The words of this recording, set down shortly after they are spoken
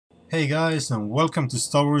Hey guys, and welcome to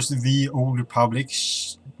Star Wars The Old Republic,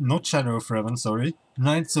 not Shadow of Revan, sorry.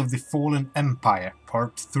 Knights of the Fallen Empire,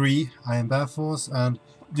 Part 3. I am Bathos, and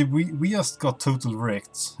we just got total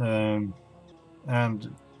wrecked. I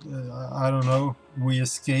don't know, we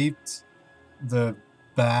escaped the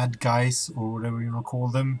bad guys, or whatever you want to call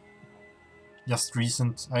them. Just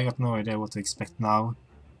recent, I got no idea what to expect now.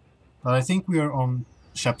 But I think we are on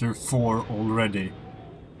Chapter 4 already.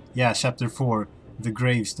 Yeah, Chapter 4. The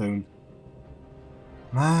gravestone.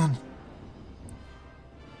 Man.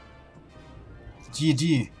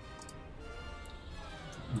 GG.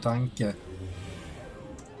 Danke.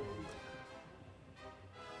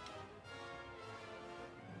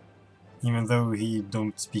 Even though he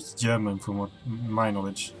don't speak German from what my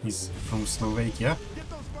knowledge. He's from Slovakia. Get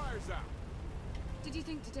those fires out. Did you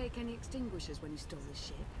think to take any extinguishers when you stole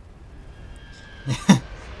this ship?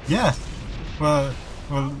 Yeah. Well,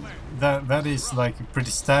 that is like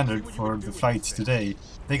pretty standard for the flights today.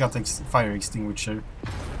 They got fire extinguisher.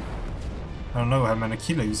 I don't know how many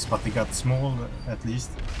kilos, but they got small at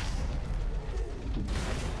least.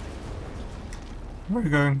 We're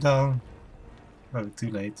going down. Oh,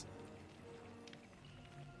 too late.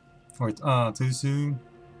 Wait, too soon.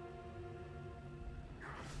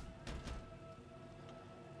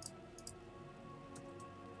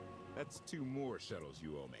 That's 2 more shuttles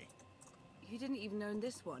you owe me. You didn't even own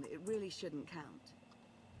this one. It really shouldn't count.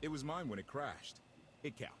 It was mine when it crashed.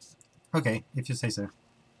 It counts. Okay, if you say so.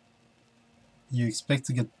 You expect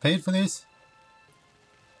to get paid for this?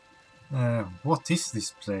 What is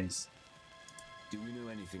this place? Do we know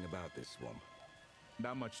anything about this swamp?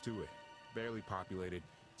 Not much to it. Barely populated.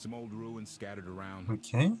 Some old ruins scattered around.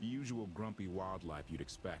 Okay. The usual grumpy wildlife you'd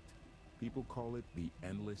expect. People call it the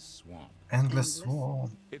Endless Swamp. Endless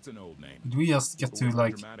Swamp. It's an old name. Did we just get to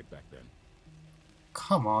like... Dramatic back then.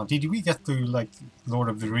 Come on, did we get to like Lord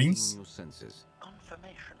of the Rings? Your senses.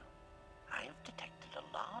 Confirmation. I have detected a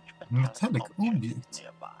large Metallic object object.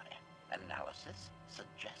 nearby. Analysis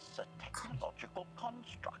suggests a technological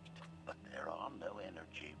construct, but there are no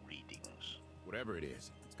energy readings. Whatever it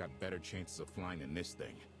is, it's got better chances of flying than this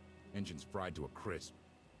thing. Engines fried to a crisp.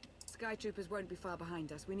 Sky troopers won't be far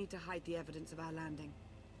behind us. We need to hide the evidence of our landing.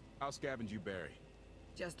 I'll scavenge you, Barry.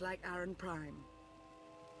 Just like Aaron Prime.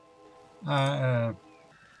 I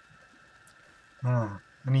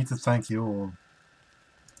need to thank you all.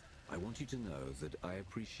 I want you to know that I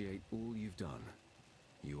appreciate all you've done.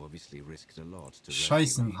 You obviously risked a lot to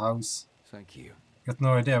rescue me. Scheißenhaus. Thank you. Got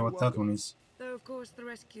no idea what that one is. Though, of course, the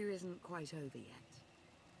rescue isn't quite over yet.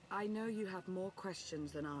 I know you have more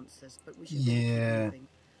questions than answers, but we should really keep moving.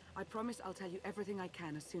 I promise I'll tell you everything I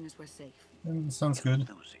can as soon as we're safe. Sounds good.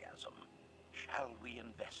 Enthusiasm. Shall we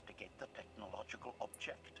investigate the technological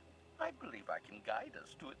object? I believe I can guide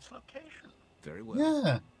us to its location. Very well.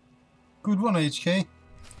 Yeah. Good one, HK.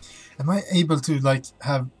 Am I able to like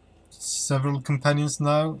have several companions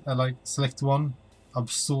now? I like select one.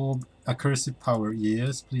 Absorb accuracy power.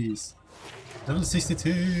 Yes, please. Level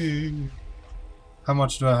 62. How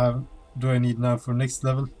much do I have? Do I need now for next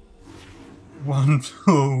level? 1.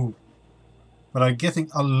 Oh. But I'm getting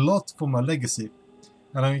a lot for my legacy.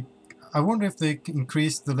 And I wonder if they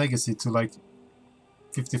increased the legacy to like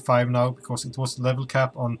 55 now, because it was level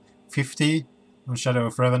cap on 50 on Shadow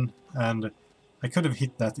of Revan, and I could have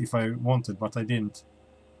hit that if I wanted, but I didn't.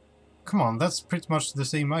 Come on, that's pretty much the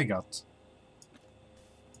same I got.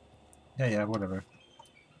 Yeah, whatever.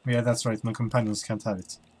 Yeah, that's right, my companions can't have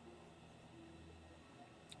it.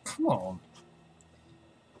 Come on.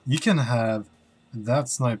 You can have that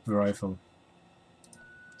sniper rifle.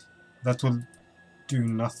 That will do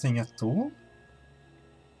nothing at all?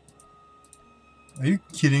 Are you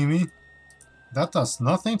kidding me? That does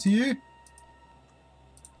nothing to you?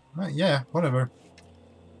 Yeah, whatever.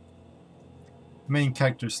 Main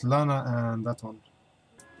characters, Lana and that one.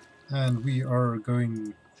 And we are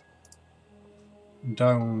going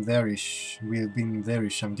down there-ish. We've been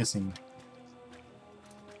there-ish, I'm guessing.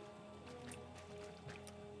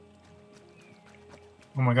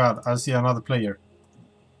 Oh my god, I see another player.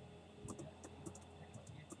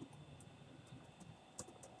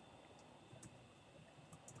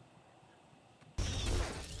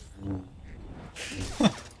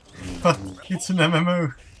 But it's an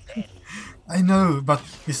MMO. I know, but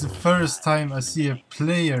it's the first time I see a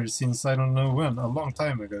player since I don't know when, a long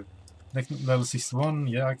time ago. Like level 61,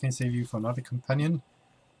 yeah, I can save you for another companion.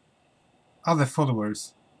 Other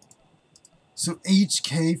followers. So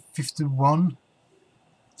HK-55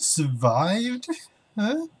 survived?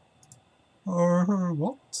 Huh? Or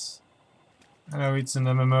what? I know it's an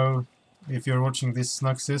MMO. If you're watching this,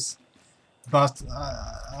 Snuxus, But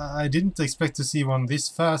I didn't expect to see one this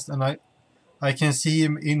fast, and I can see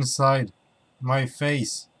him inside my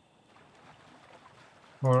face.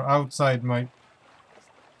 Or outside my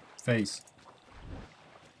face.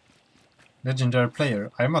 Legendary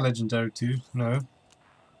player. I'm a legendary too. No.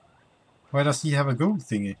 Why does he have a gold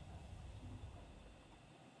thingy?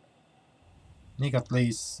 He got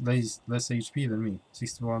less HP than me.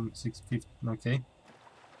 61, 650. Okay.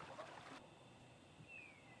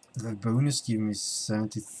 The bonus gave me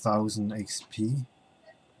 70,000 XP.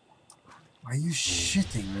 Are you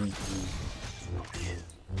shitting me?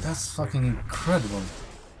 That's fucking incredible.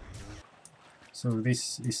 So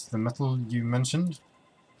this is the metal you mentioned.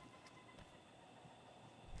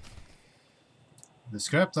 The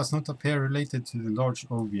scrap does not appear related to the large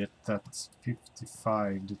object that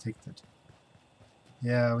 55 detected.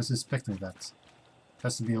 Yeah, I was suspecting that. It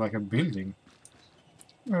has to be like a building.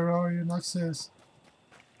 Where are you, Naxxas?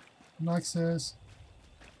 Naxxas?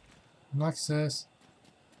 Naxxas?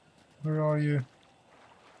 Where are you?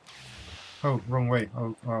 Oh, wrong way.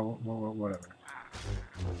 Oh, whatever.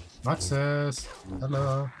 Naxxas!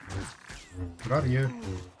 Hello! Where are you?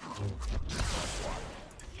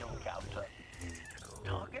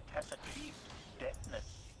 Target has achieved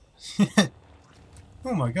deadness.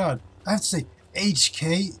 Oh my god. I have to say,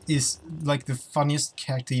 HK is like the funniest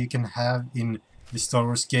character you can have in the Star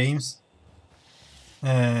Wars games.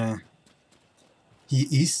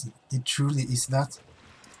 He truly is that.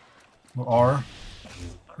 Or,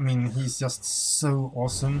 I mean, he's just so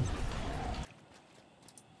awesome.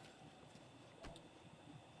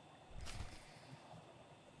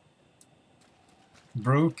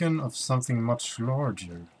 Broken of something much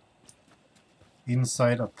larger.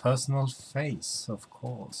 Inside a personal face, of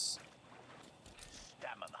course.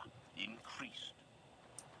 Stamina increased.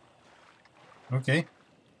 Okay.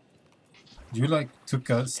 You like took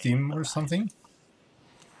a stim or something?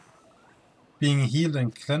 Being healed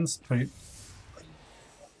and cleansed per...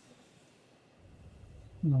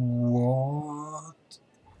 What?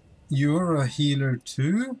 You're a healer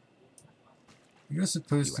too? You're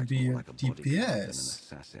supposed to be a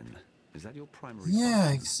DPS. Is that your primary Yeah,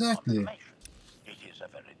 function? exactly. It is a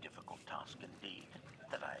very difficult task indeed.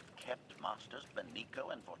 That I have kept Masters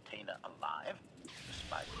Benico and Vortena alive,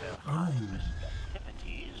 despite their high-risk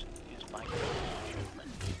activities, is my greatest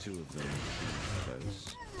achievement. The two of them seem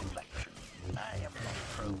close. Reflection. I am not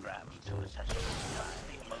programmed to assess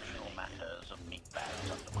the emotional matters of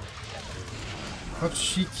meatbags under my skin. But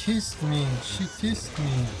she kissed me. She kissed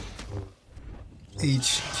me.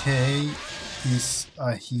 HK is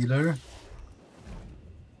a healer.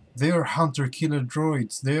 They are hunter-killer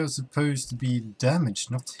droids. They are supposed to be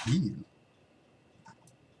damaged, not heal.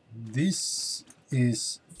 This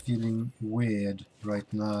is feeling weird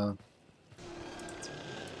right now.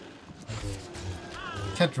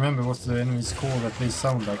 Can't remember what the enemies call that they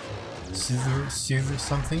sound like. Sith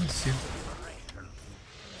something? Sith.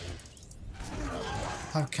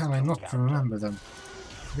 How can I not remember them?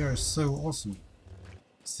 They are so awesome.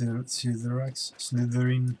 Sithrax,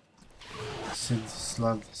 Slytherin, Sith,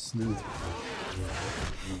 Slav, Slith.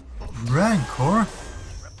 Rancor?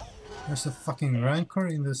 There's a fucking Rancor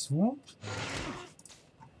in the swamp?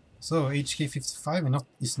 So HK-55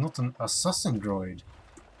 is not an assassin droid.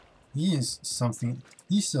 He is something.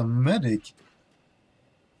 He's a medic.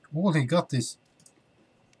 All he got is...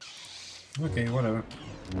 Okay, whatever.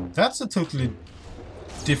 That's a totally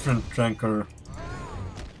different Rancor.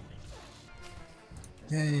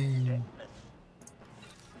 Yay.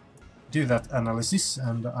 Do that analysis,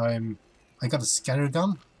 and I got a scatter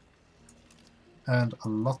gun and a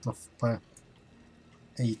lot of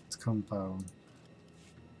 8 compound.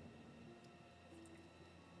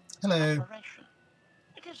 Hello. Operation.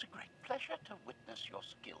 It is a great pleasure to witness your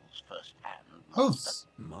skills firsthand, Oh,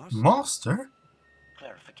 Master. Master?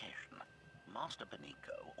 Clarification. Master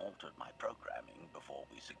Benico altered my programming before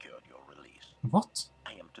we secured your release. What?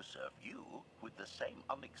 I am to serve you with the same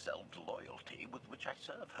unexcelled loyalty with which I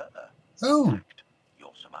serve her. Oh. In fact,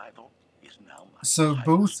 your survival is now my So highest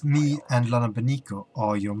both me priority. and Lana Benico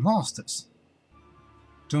are your masters.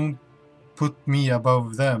 Don't put me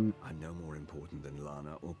above them. I'm no more important than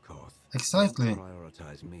Lana or Koth. Exactly.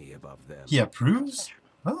 Prioritize me above them. He approves?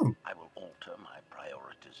 Oh. I will alter my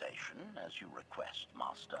prioritization as you request,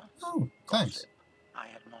 Master. Oh, thanks. Gossip, I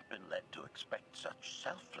had not been led to expect such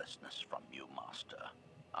selflessness from you, Master.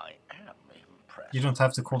 I am impressed. You don't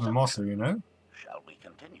have to call me Master, you know? Shall we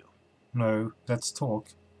continue? No, let's talk.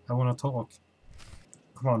 I wanna talk.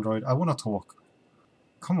 Come on, droid, I wanna talk.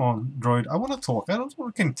 Come on, droid, I wanna talk. I don't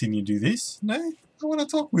wanna continue to do this. No, I wanna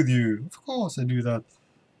talk with you. Of course I do that.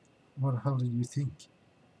 What the hell did you think?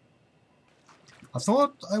 I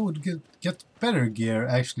thought I would get better gear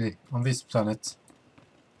actually on this planet.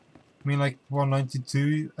 I mean, like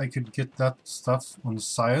 192, I could get that stuff on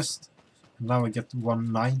the highest. Now I get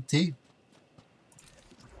 190.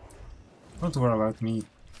 Don't worry about me.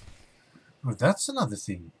 Oh, that's another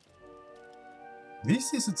thing.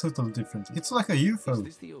 This is a total different. It's like a UFO. Is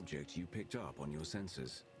this the object you picked up on your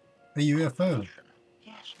sensors? A UFO.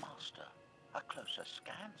 Yes, Master. A closer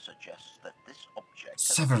scan suggests that this object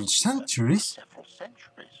has Several been centuries? Several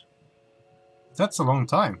centuries. That's a long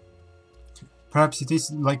time. Perhaps it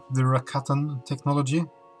is like the Rakatan technology.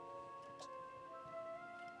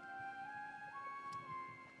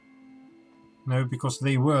 No, because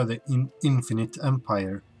they were the Infinite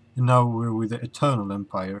Empire, and now we're with the Eternal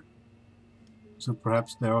Empire. So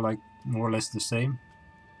perhaps they are like more or less the same.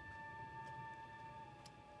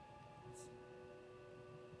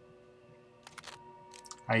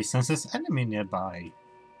 I senses enemy nearby.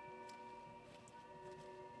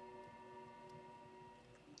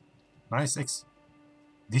 Nice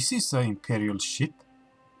This is an Imperial ship.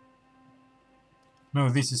 No,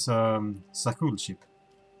 this is a Sakul ship.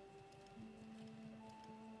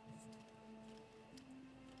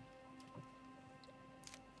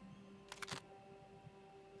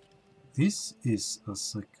 This is a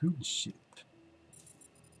Sakul ship.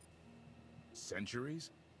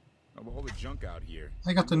 Centuries? Of all the junk out here.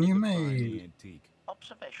 I got a new mail. Antique.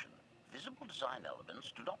 Observation. Visible design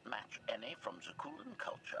elements do not match any from Zakulan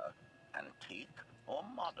culture, antique or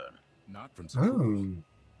modern. Not from Zakuul. Oh.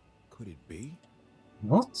 Could it be?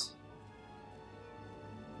 What?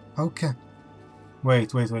 Okay.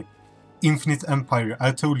 Wait. Infinite Empire.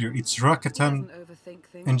 I told you, it's Rakatan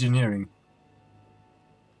engineering.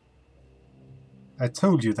 I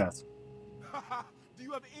told you that. Do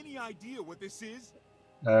you have any idea what this is?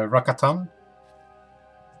 Rakatan?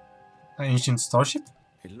 An ancient starship?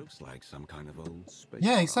 It looks like some kind of old space.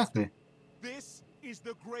 Yeah, exactly. This is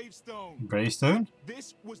the Gravestone. Gravestone?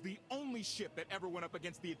 This was the only ship that ever went up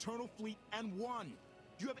against the Eternal Fleet and won.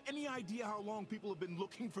 Do you have any idea how long people have been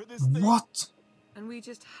looking for this thing? What? And we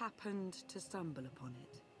just happened to stumble upon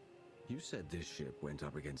it. You said this ship went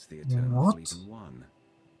up against the Eternal What? Fleet and won.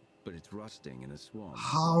 But it's rusting in a swamp.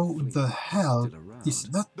 How the hell is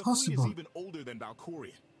that possible? The fleet is even older than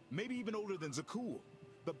Valkorion. Maybe even older than Zakuul.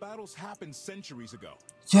 The battles happened centuries ago.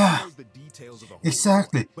 Yeah, The details of the whole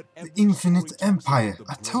exactly. war, but The every Infinite story talks Empire. about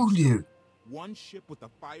the I told Gravestone. you. One ship with the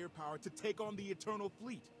firepower to take on the Eternal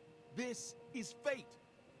Fleet. This is fate.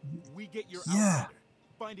 We get your Yeah. outsider.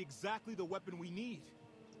 Find exactly the weapon we need.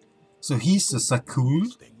 So he's a Sakul?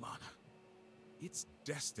 This thing, Mana. It's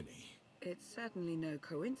destiny. It's certainly no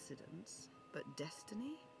coincidence, but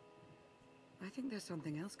destiny? I think there's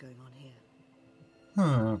something else going on here.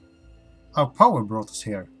 Huh. Our power brought us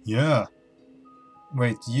here. Yeah.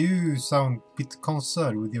 Wait, you sound a bit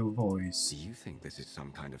concerned with your voice. Do you think this is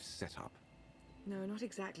some kind of setup? No, not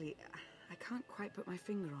exactly. I can't quite put my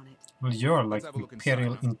finger on it. Well, you're like Let's have a look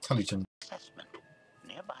Imperial inside, huh? intelligence. Assessment.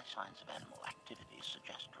 Nearby signs of animal activity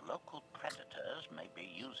suggest local predators may be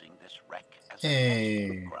using this wreck as a Hey.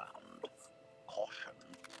 nesting ground. Caution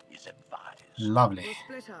is advised. Lovely.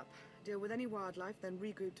 We'll split up, deal with any wildlife, then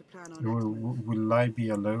regroup to plan our next move. Will I be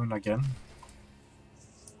alone again?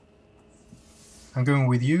 I'm going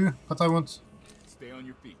with you, but I want Stay on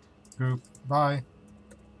your feet. group. Bye.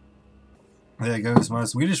 There goes my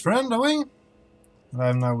Swedish friend away. And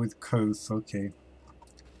I'm now with Koth. Okay.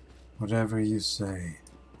 Whatever you say,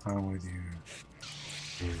 I'm with you.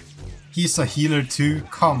 He's a healer too?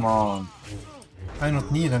 Come on. I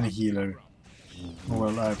don't need any healer.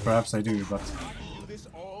 Well, perhaps I do, but... Do this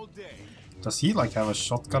all day. Does he like have a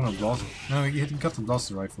shotgun or blaster? No, he got a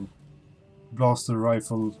blaster rifle. Blaster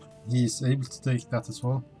rifle. He's able to take that as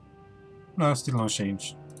well. No, still no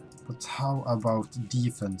change. But how about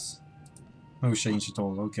defense? No change at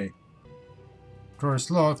all, okay. Drawer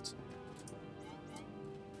is locked.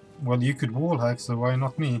 Well, you could wallhack, so why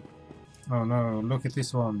not me? Oh no, look at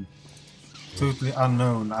this one. Totally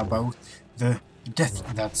unknown about the death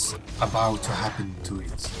that's about to happen to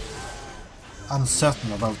it.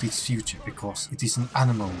 Uncertain about its future because it is an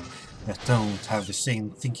animal that don't have the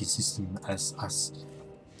same thinking system as us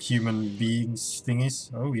human beings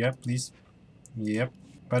thingies. Oh yeah, please. Yep,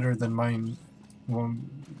 better than mine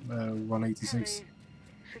 186.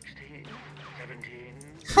 16, 17,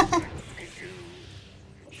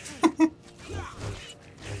 22.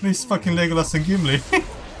 This fucking Legolas and Gimli.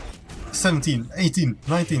 17, 18,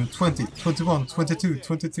 19, 20, 21, 22,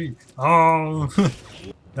 23. Oh,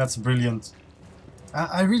 that's brilliant.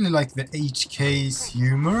 I really like the HK's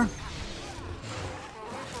humor.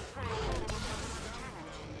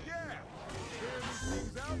 Yeah. Clear these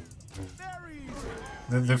things out. Very easy.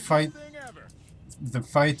 The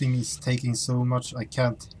fighting is taking so much I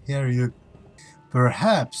can't hear you.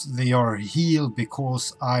 Perhaps they are healed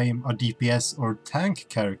because I'm a DPS or tank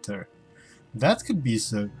character. That could be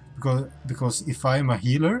so, because if I'm a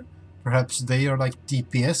healer, perhaps they are like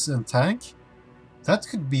DPS and tank. That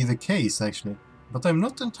could be the case actually, but I'm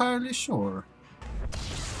not entirely sure.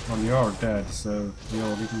 Well, you are dead, so your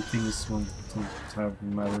little things won't have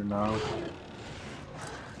matter now.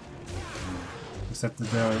 Except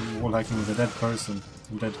that they're wall hacking with a dead person,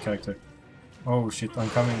 a dead character. Oh shit, I'm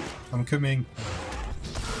coming, I'm coming!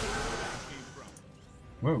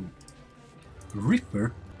 Whoa.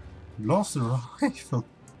 Ripper? Blaster rifle?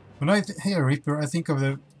 When I hear Ripper, I think of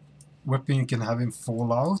the weapon you can have in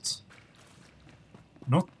Fallout.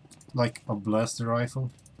 Not like a blaster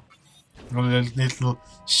rifle. Or the little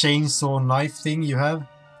chainsaw knife thing you have.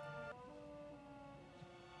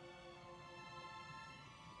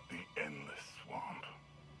 The endless swamp.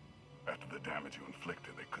 After the damage you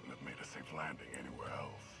inflicted, they couldn't have made a safe landing anywhere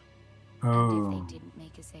else. Oh. If they didn't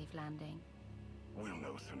make a safe landing. We'll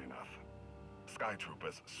know soon enough. Sky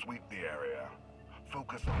troopers sweep the area.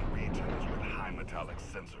 Focus on regions with high metallic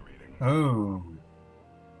sensor reading. Oh.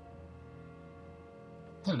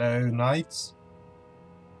 Hello, knights.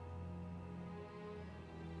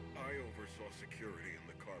 I oversaw security in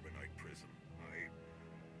the Carbonite prison.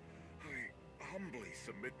 I humbly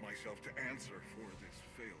submit myself to answer for this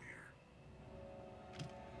failure.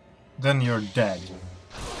 Then you're dead.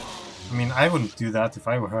 I mean, I wouldn't do that if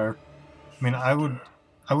I were her. I mean, I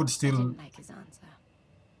would still. Didn't like his answer.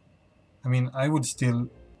 I mean, I would still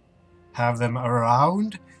have them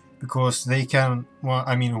around because they can. Well,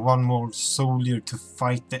 I mean, one more soldier to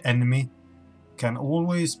fight the enemy can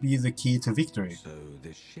always be the key to victory. So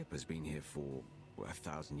this ship has been here for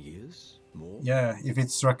 1,000 years, more. Yeah, if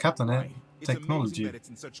it's Rakatan Right. It's technology. amazing that it's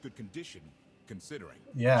in such good condition, considering.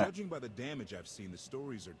 Yeah. Judging by the damage I've seen, the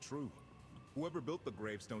stories are true. Whoever built the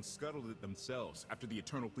gravestone scuttled it themselves after the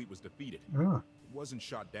Eternal Fleet was defeated. Oh. It wasn't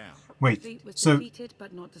shot down. Wait, Fleet was so defeated,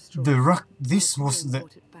 but not destroyed. this was the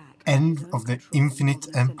end of the Infinite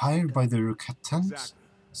Empire by the Rakatans? Exactly.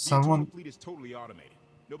 The Someone. Eternal Fleet is totally automated.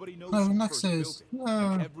 Nobody knows No, who first Nexus, built it.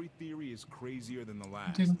 no. And every theory is crazier than the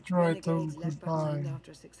last. Didn't write a Renegades left behind goodbye.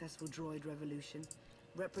 after a successful droid revolution.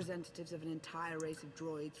 Representatives of an entire race of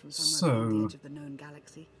droids from somewhere So- on the edge of the known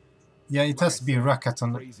galaxy. Yeah, it has to be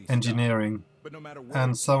Rakatan Crazy stuff. engineering. But no matter where And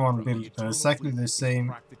it came someone from, built the Eternal exactly Fleet the is same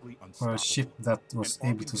practically for a unstoppable. ship that was And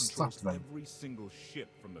able Arkin to stop controls them. every single ship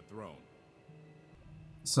from the throne.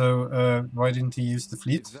 So, why didn't he use the If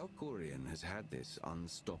fleet? Valkorion has had this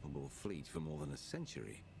unstoppable fleet for more than a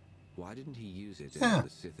century, why didn't he use it to Yeah. help the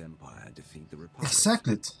Sith Empire defeat the Republic?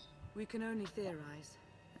 Exactly. We can only theorize.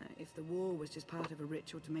 If the war was just part of a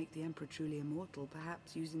ritual to make the Emperor truly immortal,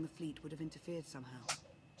 perhaps using the fleet would have interfered somehow.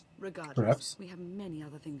 Regardless, Perhaps. we have many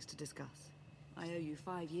other things to discuss. I owe you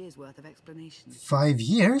 5 years' worth of explanations. 5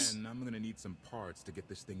 years? And I'm gonna need some parts to get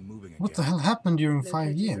this thing moving again. What the hell happened during 5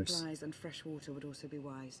 Locating years? supplies and fresh water would also be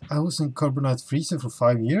wise. I was in Carbonite Freezer for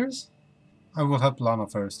 5 years? I will help Lana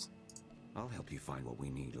first. I'll help you find what we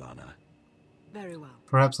need, Lana. Very well.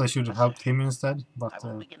 Perhaps I should have helped him instead, I but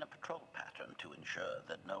will begin a patrol pattern to ensure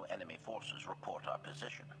that no enemy forces report our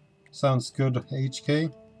position. sounds good,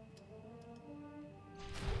 HK.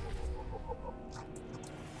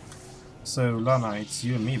 So, Lana, it's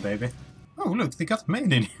you and me, baby. Oh, look, they got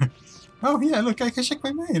mail in here. Oh, yeah, look, I can check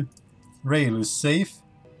my mail. Rail is safe.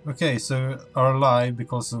 Okay, so are alive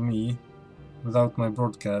because of me, without my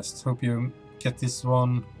broadcast. Hope you get this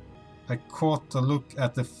one. I caught a look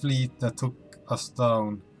at the fleet that took us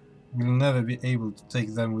down. We'll never be able to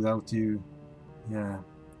take them without you. Yeah.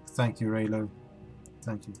 Thank you, Raylo.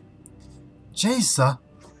 Thank you. Jaisa?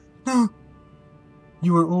 No!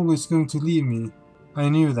 You were always going to leave me. I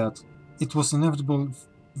knew that. It was inevitable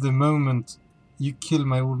the moment you killed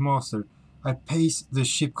my old master. I pace the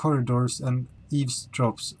ship corridors and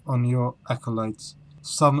eavesdrops on your acolytes.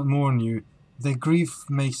 Some mourn you. Their grief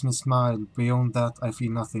makes me smile. Beyond that, I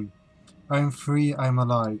feel nothing. I am free, I am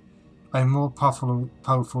alive. I am more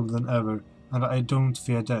powerful than ever, and I don't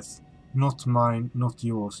fear death. Not mine, not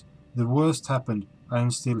yours. The worst happened. I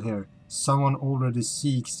am still here. Someone already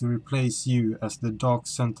seeks to replace you as the dark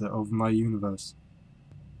center of my universe.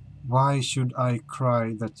 Why should I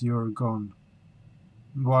cry that you're gone?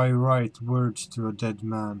 Why write words to a dead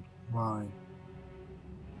man? Why?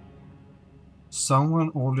 Someone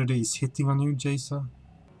already is hitting on you, Jaisa?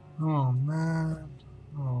 Oh man.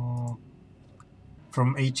 Oh.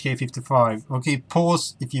 From HK-55. Okay,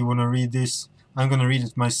 pause if you want to read this. I'm gonna read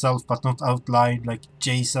it myself, but not out loud like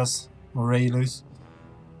Jaisa's or Raylu's.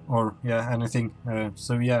 Or, yeah, anything.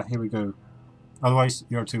 So yeah, here we go. Otherwise,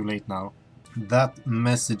 you're too late now. That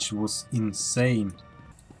message was insane.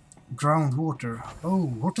 Groundwater. Oh,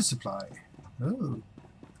 water supply. Oh.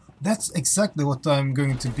 That's exactly what I'm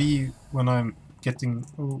going to be when I'm getting...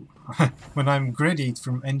 Oh, when I'm graduate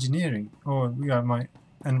from engineering. Or, yeah, my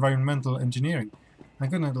environmental engineering. I'm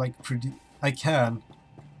gonna, like, I can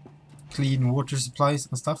clean water supplies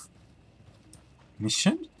and stuff.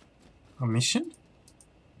 Mission? A mission?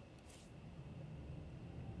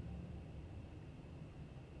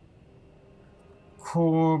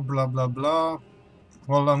 Core, blah blah blah.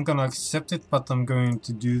 Well, I'm gonna accept it, but I'm going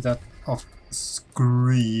to do that off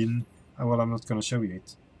screen. Well, I'm not gonna show you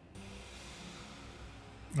it.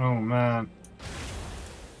 Oh man.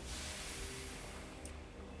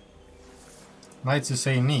 Nice to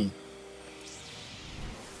say knee.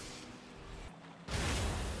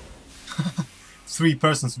 3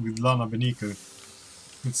 persons with Lana Beniko.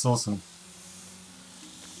 It's awesome.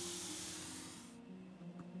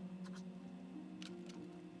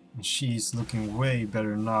 And she's looking way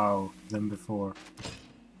better now than before.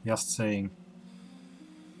 Just saying.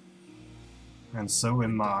 And so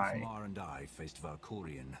am I.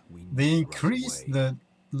 They increased the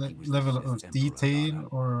level of detail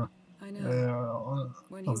or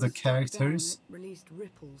of the characters.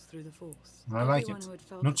 I like it.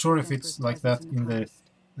 Not sure if it's like that in the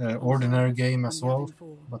ordinary game as well,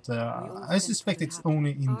 but I suspect it's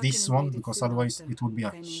only in this one, because otherwise it would be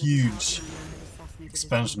a huge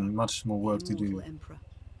expansion, much more work to do.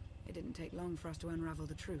 It didn't take long for us to unravel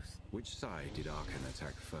the truth. Which side did Arkan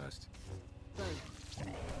attack first? Both.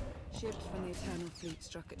 Ships from the Eternal Fleet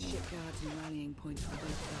struck at shipyards and rallying points for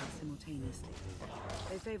both sides simultaneously.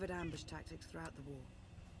 They favored ambush tactics throughout the war.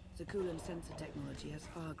 Zakulan sensor technology has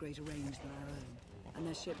far greater range than our own, and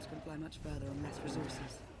their ships can fly much further on less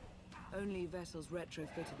resources. Only vessels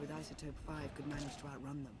retrofitted with Isotope 5 could manage to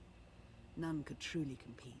outrun them. None could truly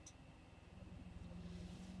compete.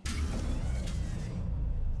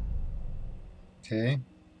 Okay.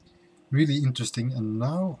 Really interesting. And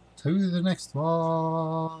now to the next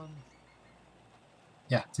one.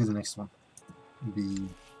 Yeah, to the next one. B.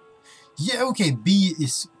 Yeah, okay, B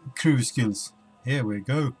is crew skills. Here we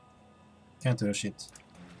go. Can't do shit.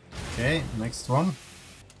 Okay, next one.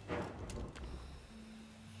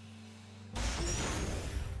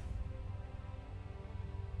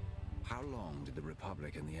 How long did the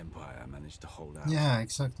Republic and the Empire manage to hold out? Yeah,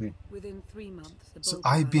 exactly. Within 3 months, the So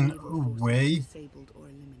I've been away. Disabled or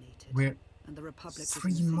eliminated, We're and the Republic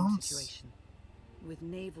 3 was in the same months. situation. With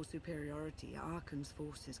naval superiority, Arkan's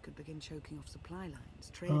forces could begin choking off supply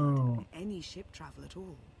lines, trade, any ship travel at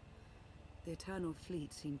all. The Eternal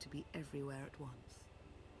Fleet seemed to be everywhere at once.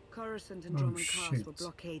 Coruscant and Drummond Cast were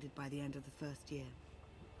blockaded by the end of the first year.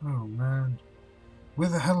 Oh man. Where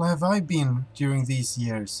the hell have I been during these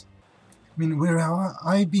years? I mean, where have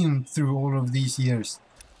I been through all of these years?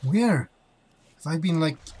 Where? Have I been,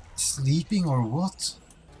 like, sleeping or what?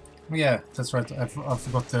 Yeah, that's right, I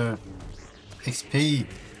forgot the XP.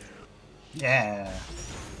 Yeah.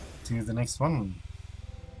 To the next one.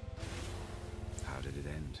 How did it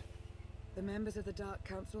end? The members of the Dark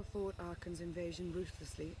Council fought Arkan's invasion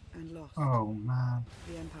ruthlessly and lost. Oh man.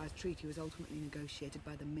 The Empire's treaty was ultimately negotiated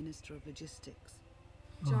by the Minister of Logistics.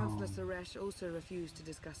 Chancellor Suresh also refused to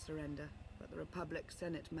discuss surrender, but the Republic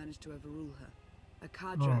Senate managed to overrule her. A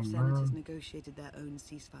cadre of senators negotiated their own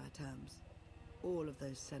ceasefire terms. All of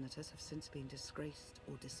those senators have since been disgraced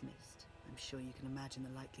or dismissed. I'm sure you can imagine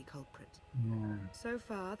the likely culprit. Yeah. So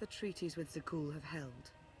far, the treaties with Zakul have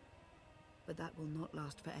held. But that will not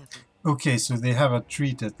last forever. Okay, so they have a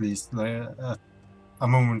treat at least, like a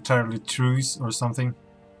momentarily truce or something.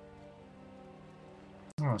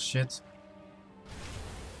 Oh shit.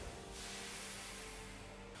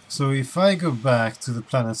 So if I go back to the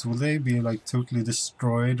planets, will they be like totally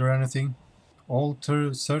destroyed or anything?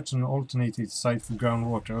 Search and alternated site for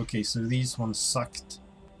groundwater. Okay, so these ones sucked.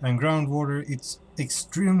 And groundwater, it's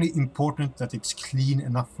extremely important that it's clean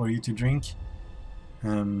enough for you to drink.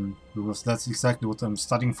 Because that's exactly what I'm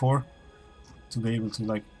studying for. To be able to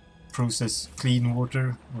like process clean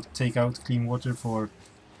water or take out clean water for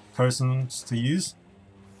persons to use.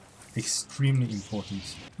 Extremely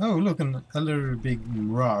important. Oh, look, another big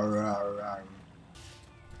rawr.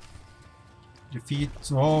 Defeat.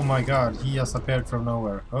 Oh my god, he has appeared from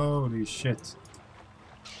nowhere. Holy shit.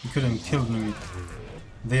 He couldn't kill me.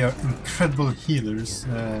 They are incredible healers.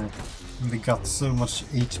 They got so much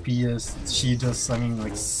HP as she does. I mean,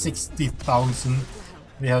 like 60,000.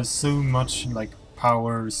 They have so much like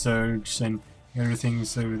power surge and everything,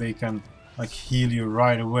 so they can like heal you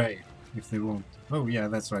right away if they want. Oh yeah,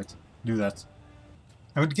 that's right. Do that.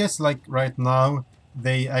 I would guess like right now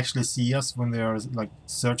they actually see us when they are like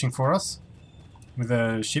searching for us with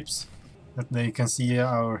the ships, that they can see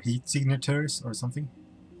our heat signatures or something.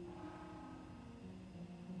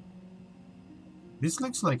 This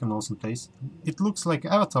looks like an awesome place. It looks like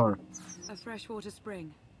Avatar. A freshwater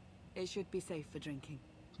spring. It should be safe for drinking.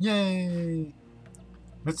 Yay!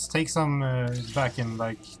 Let's take some back in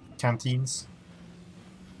like canteens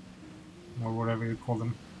or whatever you call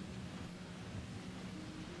them.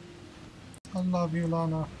 I love you,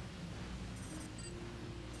 Lana.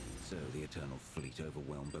 So the Eternal Fleet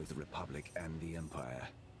overwhelmed both the Republic and the Empire.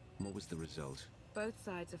 What was the result? Both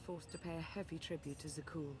sides are forced to pay a heavy tribute to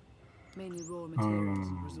Zakul, mainly raw materials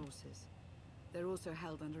and resources. They're also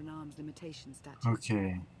held under an arms limitation statute.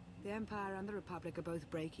 Okay. The Empire and the Republic are both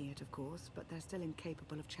breaking it, of course, but they're still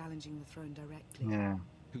incapable of challenging the throne directly. Yeah.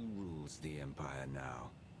 Who rules the Empire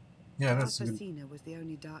now? Yeah, that's good. Asina was the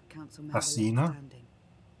only Dark Council member left Asina? standing.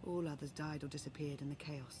 All others died or disappeared in the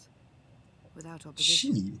chaos. Without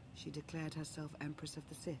opposition, she declared herself Empress of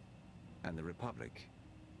the Sith. And the Republic?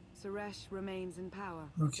 Suresh remains in power.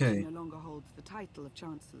 Okay. She no longer holds the title of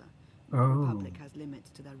Chancellor. Oh. The Republic has limits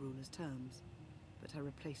to their ruler's terms, but her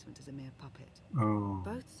replacement is a mere puppet. Oh.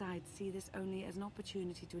 Both sides see this only as an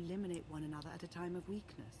opportunity to eliminate one another at a time of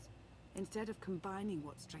weakness, instead of combining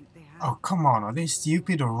what strength they have. Oh, come on, are they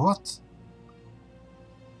stupid or what?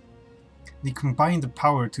 They combine the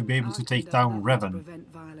power to be able to take down Revan.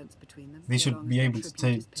 They should be able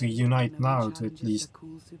to unite now to at least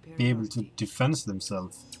be able to defend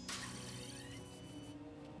themselves.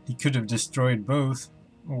 He could have destroyed both.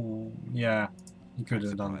 Oh, yeah, he could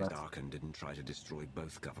have done that. Arkan didn't try to destroy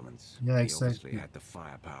both governments. Yeah, He exactly. obviously had the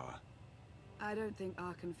firepower. I don't think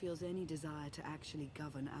Arkan feels any desire to actually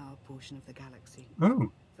govern our portion of the galaxy.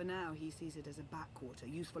 Oh. For now, he sees it as a backwater,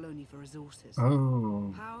 useful only for resources.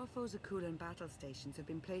 Oh. Powerful Zakulan battle stations have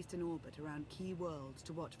been placed in orbit around key worlds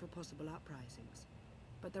to watch for possible uprisings.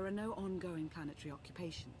 But there are no ongoing planetary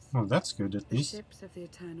occupations. Well, that's good at The least. ships of the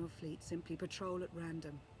Eternal Fleet simply patrol at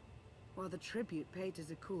random, while the tribute paid to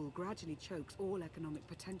Zakul gradually chokes all economic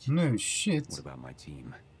potential. No shit. What about my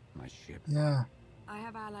team? My ship? Yeah. I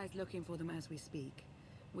have allies looking for them as we speak.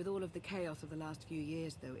 With all of the chaos of the last few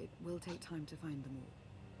years, though, it will take time to find them all.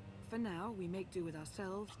 For now, we make do with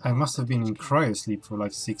ourselves. I must have been in cryosleep for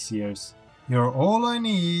like 6 years. You're all I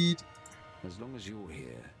need. As long as you're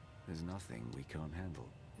here, there's nothing we can't handle.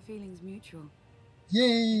 The feeling's mutual. Yay!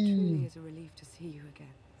 It truly is a relief to see you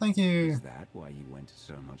again. Thank you. Is that why you went to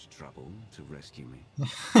so much trouble to rescue me?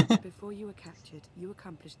 Before you were captured, you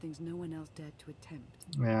accomplished things no one else dared to attempt.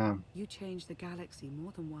 Yeah. You changed the galaxy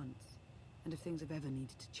more than once. And if things have ever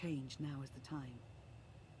needed to change, now is the time.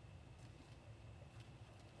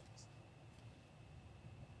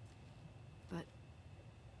 But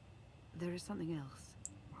there is something else.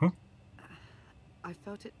 Huh? I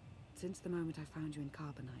felt it since the moment I found you in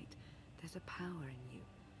Carbonite. There's a power in you.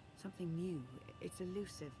 Something new. It's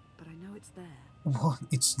elusive, but I know it's there. What?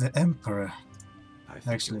 It's the Emperor. I think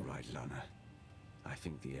Actually. you're right, Lana. I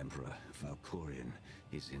think the Emperor, Valkorion,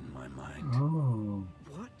 is in my mind. Oh.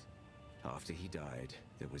 What? After he died,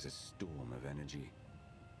 there was a storm of energy.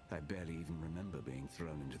 I barely even remember being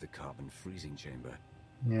thrown into the carbon freezing chamber.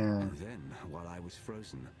 Yeah. And then, while I was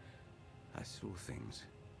frozen, I saw things,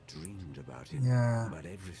 dreamed about it, Yeah. about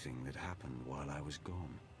everything that happened while I was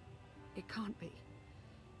gone. It can't be.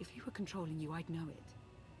 If he were controlling you, I'd know it.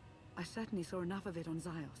 I certainly saw enough of it on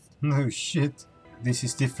Ziost. No shit. This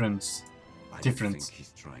is different. I Different. don't think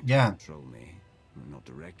he's trying Yeah. to control me. Not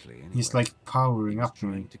directly, anyway. He's like powering He was up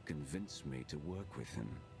trying me. to convince me to work with him.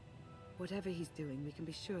 Whatever he's doing, we can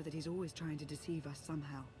be sure that he's always trying to deceive us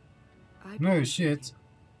somehow. I No believe shit.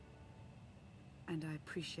 you, and I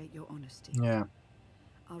appreciate your honesty. Yeah.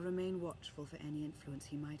 I'll remain watchful for any influence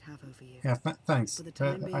he might have over you. Yeah, thanks. For the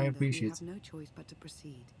time being, I though, appreciate we it. have no choice but to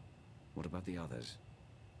proceed. What about the others?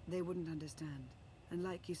 They wouldn't understand. And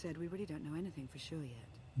like you said, we really don't know anything for sure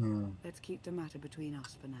yet. Yeah. Let's keep the matter between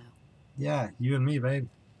us for now. Yeah, you and me, babe.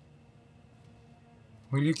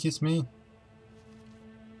 Will you kiss me?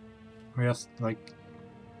 Or just, like,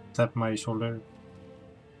 tap my shoulder?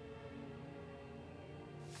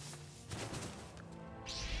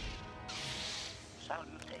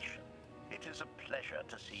 Salutation. It is a pleasure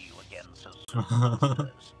to see you again so soon,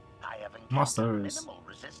 Masters. I have encountered Masters. minimal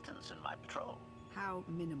resistance in my patrol. How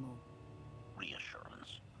minimal?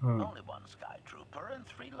 Reassurance. Oh. Only one Sky Trooper and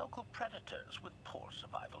 3 local predators with poor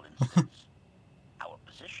survival instincts. Our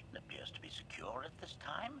position appears to be secure at this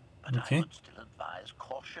time, but Okay. I would still advise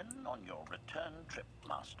caution on your return trip,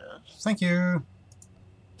 Masters. Thank you.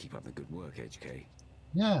 Keep up the good work, HK.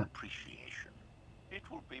 Yeah, Appreciation. It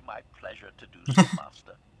will be my pleasure to do so,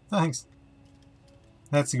 Master. thanks.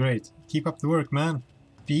 That's great. Keep up the work, man.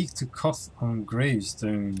 Speak to Koth on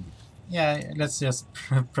gravestone. Yeah, let's just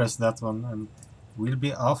press that one and we'll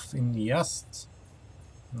be off in just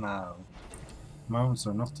now. Mounts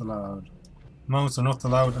are not allowed. Mounts are not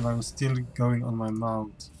allowed and I'm still going on my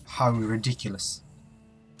mount. How ridiculous.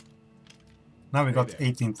 Now we got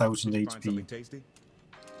 18,000 HP. Something tasty?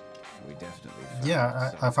 We definitely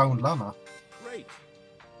Yeah, I found llama. Great.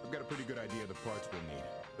 I've got a pretty good idea of the parts we'll need.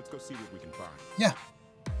 Let's go see what we can find. Yeah.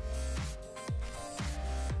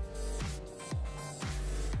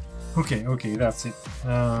 Okay, that's it.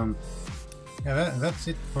 Yeah, that's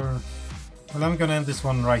it for... Well, I'm gonna end this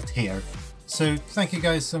one right here. So, thank you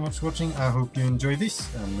guys so much for watching. I hope you enjoyed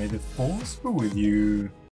this, and may the force be with you.